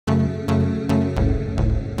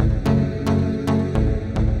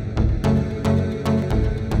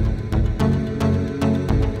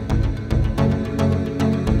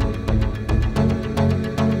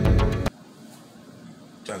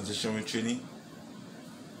Conversation with Trini,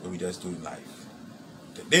 where we just doing life.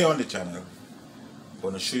 Today on the channel, I'm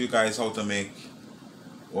going to show you guys how to make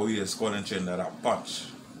what we just call in Trinidad a punch,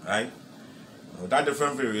 right? That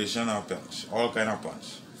different variation of punch, all kind of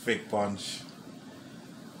punch, fig punch,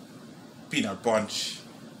 peanut punch,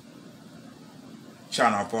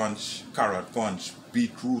 chana punch, carrot punch,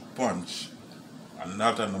 beetroot punch, and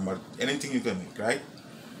another number, anything you can make, right?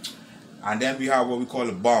 And then we have what we call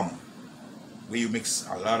a bomb, where you mix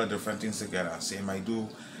a lot of different things together. Same I do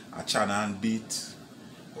a chana and beet,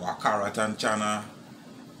 or a carrot and chana,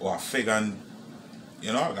 or a fig and,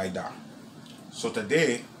 you know, like that. So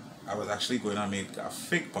today, I was actually going to make a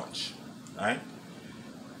fig punch, right?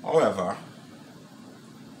 However,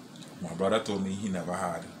 my brother told me he never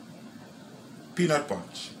had peanut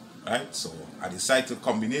punch, right? So I decided to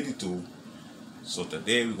combine the two. So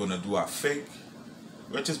today we're going to do a fig,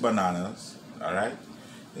 which is bananas, all right?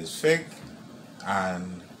 There's fig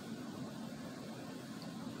and,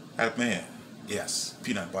 help me here, yes,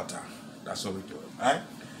 peanut butter. That's what we do, right?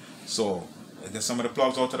 So let's get some of the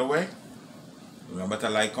plugs out of the way. Remember to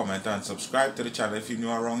like, comment, and subscribe to the channel if you're new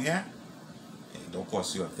around here. It don't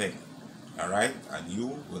cost you a thing, all right? And you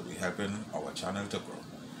will be helping our channel to grow.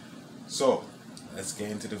 So let's get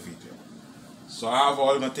into the video. So I have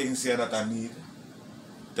all my things here that I need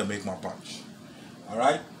to make my punch, all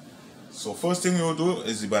right? So first thing we'll do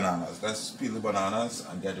is the bananas. Let's peel the bananas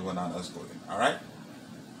and get the bananas going, all right?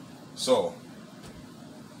 So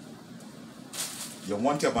you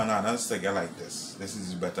want your bananas to get like this. This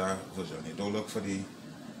is the better version. You don't look for the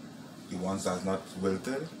ones that's not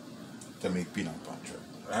wilted to make peanut punch,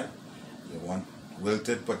 right? You want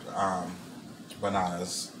wilted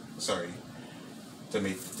bananas, sorry, to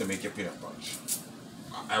make your peanut punch.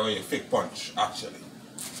 I want your fig punch, actually.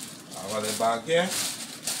 I have a bag here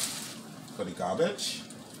for the garbage.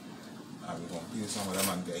 And we're going to peel some of them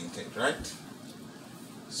and get into it, right?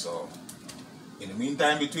 So, in the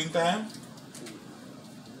meantime, between time,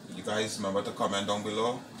 you guys remember to comment down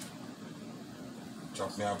below.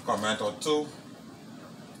 Drop me a comment or two.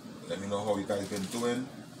 Let me know how you guys been doing,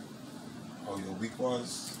 how your week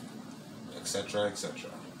was, etc, etc.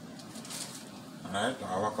 Alright,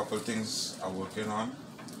 I have a couple of things I'm working on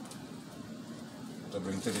to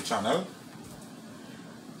bring to the channel.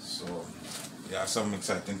 So yeah, some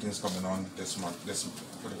exciting things coming on this month,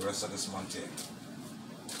 for the rest of this month here.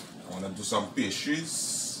 I want to do some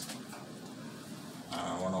pastries.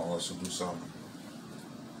 I want to also do some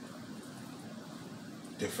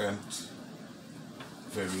different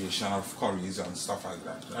variation of curries and stuff like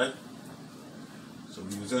that, right? So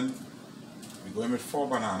we're going with 4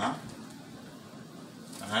 banana,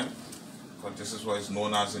 alright? But this is what is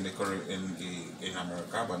known as in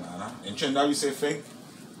America, banana. In Trinidad we say fig,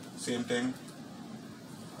 same thing,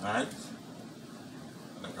 alright?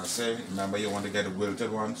 Like I say, remember you want to get the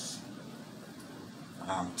wilted ones.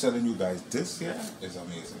 I'm telling you guys, this here is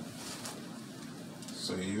amazing.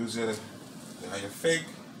 So you use it, you have your fig,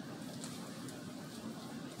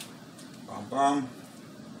 bam bam,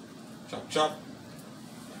 chop chop,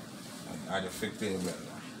 and add your fig to your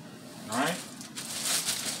blender. Alright?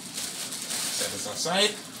 Set this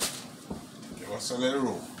aside, give us a little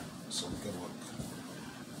room so we can work.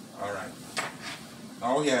 Alright.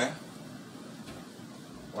 Now here,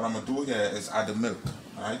 what I'm going to do here is add the milk.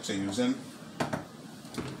 Alright, so using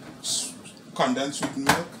condensed sweetened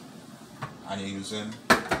milk, and you're using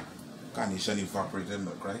carnation evaporated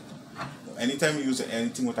milk, right? Anytime you use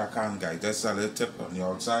anything with a can, guys, that's a little tip on the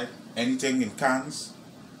outside. Anything in cans,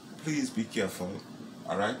 please be careful,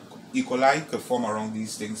 alright? E. coli could form around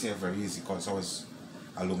these things here very easy because it's always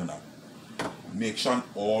aluminum. Make sure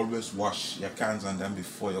always wash your cans and them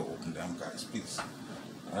before you open them, guys, please.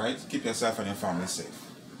 Alright? Keep yourself and your family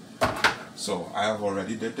safe. So I have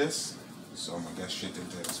already did this, so I'm going to get straight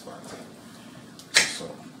into this part here. So,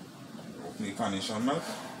 open the carnation milk.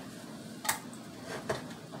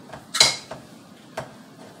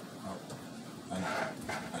 And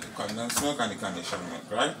the condensed milk and the carnation milk,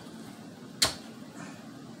 right?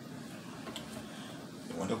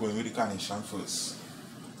 You want to go in with the carnation first.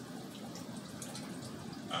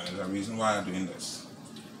 And there's a reason why I'm doing this.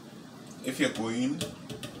 If you add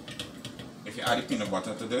the peanut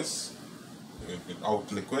butter to this,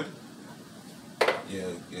 without liquid,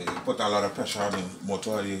 you put a lot of pressure on the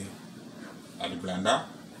motor of the blender,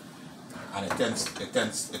 and the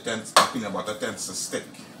peanut butter tends to stick.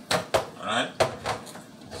 Alright?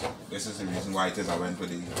 This is the reason why it is I went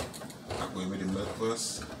with I'm going with the milk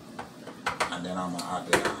first, and then I'm gonna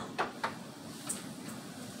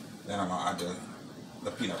add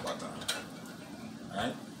the peanut butter.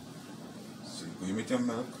 Alright? So you go with your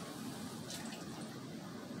milk.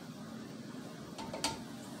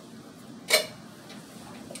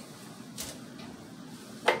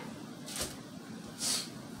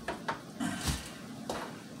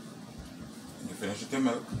 the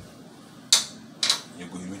milk. You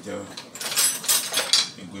go in with the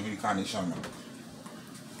carnation milk.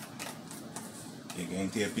 You get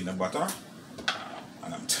into your peanut butter,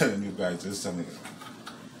 and I'm telling you guys, this is amazing.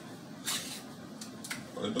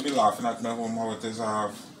 But don't be laughing at me home how it is. I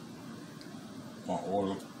have my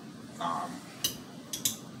old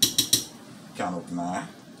can opener. Alright.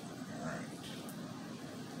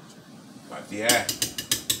 But yeah.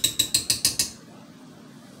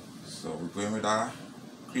 So we're going with our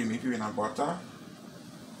creamy peanut butter.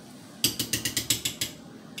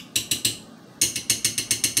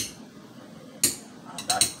 And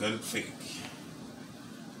that good fake.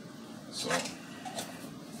 So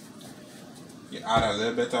you add a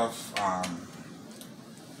little bit of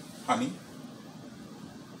honey.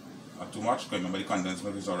 Not too much, because remember the condensed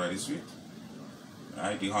milk is already sweet.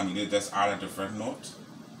 Right? The honey, they just add a different note.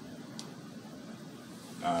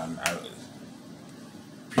 And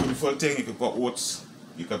beautiful thing, you could put oats,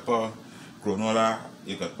 you could put granola,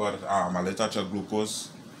 you could put a little touch of glucose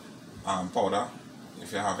powder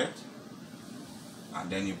if you have it. And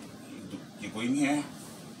then you go in here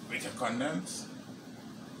with your condense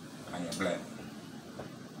and you blend.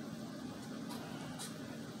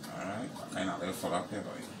 Alright, kind of little full up here,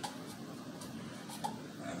 boy.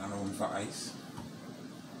 And another one for ice.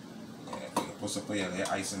 Yeah, you put some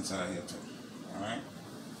ice inside here too. Alright.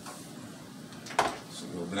 So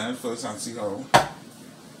we'll blend it first and see how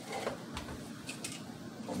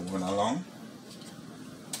we're moving along.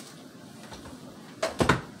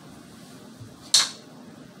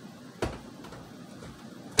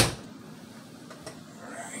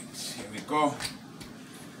 Alright, here we go.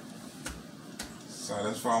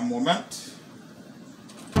 Silence for a moment.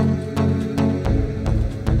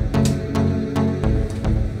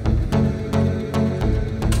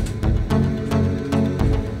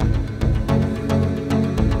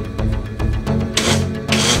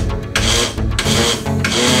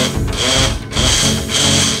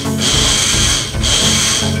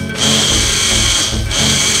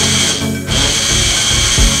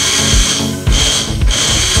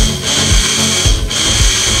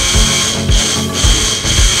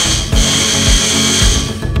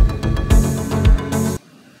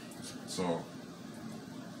 So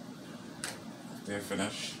they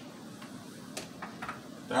finish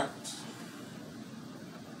that.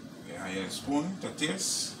 You have your spoon to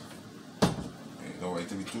taste. You don't want it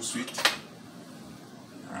to be too sweet.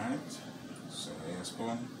 Alright. So your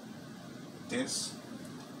spoon taste.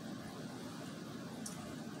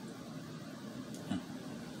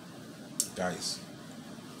 Guys,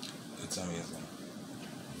 it's amazing.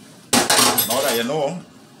 Now that you know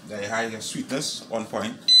that you have your sweetness on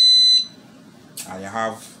point, and you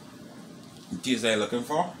have the taste that you're looking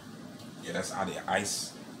for, you just add your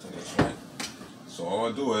ice to this, right? So all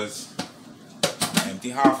I'll do is empty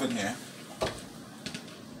half in here,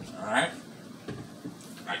 alright,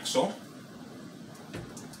 like so.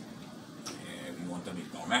 And we want to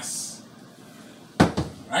make no mess,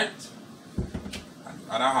 right? And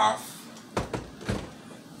the other half,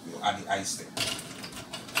 you add the ice there.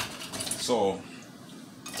 So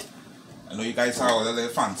I know you guys have all the little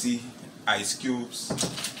fancy ice cubes,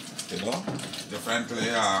 you know,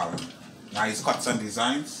 differently nice cuts and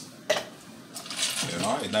designs. You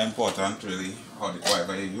know, it's not important really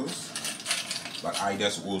whatever you use. But I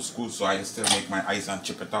just old school, so I still make my ice and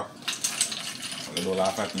chip it up. So they don't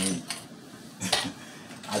laugh at me.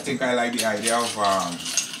 I think I like the idea of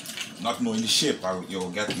not knowing the shape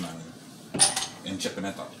you're getting in chipping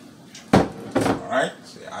it up. Alright,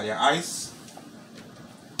 so you add your ice.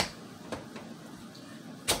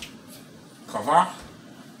 Cover,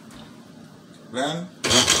 blend,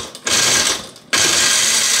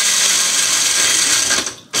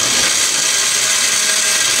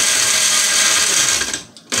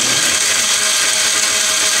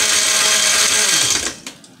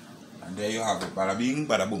 and there you have it, bada bing,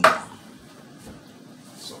 bada boom.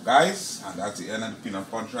 So guys, and that's the end of the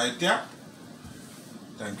peanut punch right there.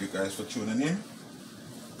 Thank you guys for tuning in.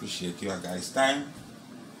 Appreciate your guys' time.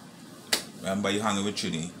 Remember, you hanging with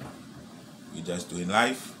Trini. We're just doing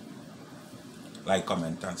life. Like,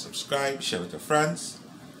 comment, and subscribe. Share with your friends.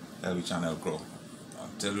 Help the channel grow.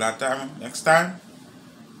 Until that time, next time,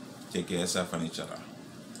 take care of yourself and each other.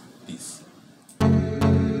 Peace.